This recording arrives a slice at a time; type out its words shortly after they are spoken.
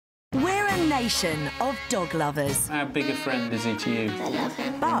nation of dog lovers. How big a friend is he to you? I love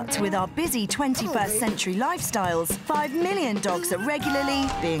him. But with our busy 21st century lifestyles, 5 million dogs are regularly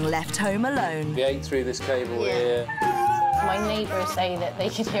being left home alone. We ate through this cable here. My neighbours say that they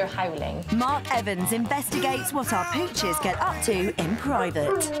could hear howling. Mark Evans investigates what our pooches get up to in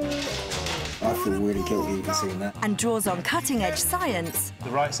private I feel really guilty even seeing that. and draws on cutting-edge science The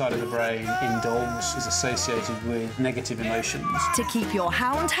right side of the brain in dogs is associated with negative emotions. to keep your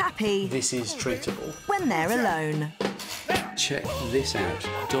hound happy This is treatable. when they're alone. Check this out.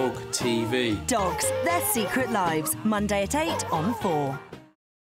 Dog TV. Dogs, Their Secret Lives, Monday at 8 on 4.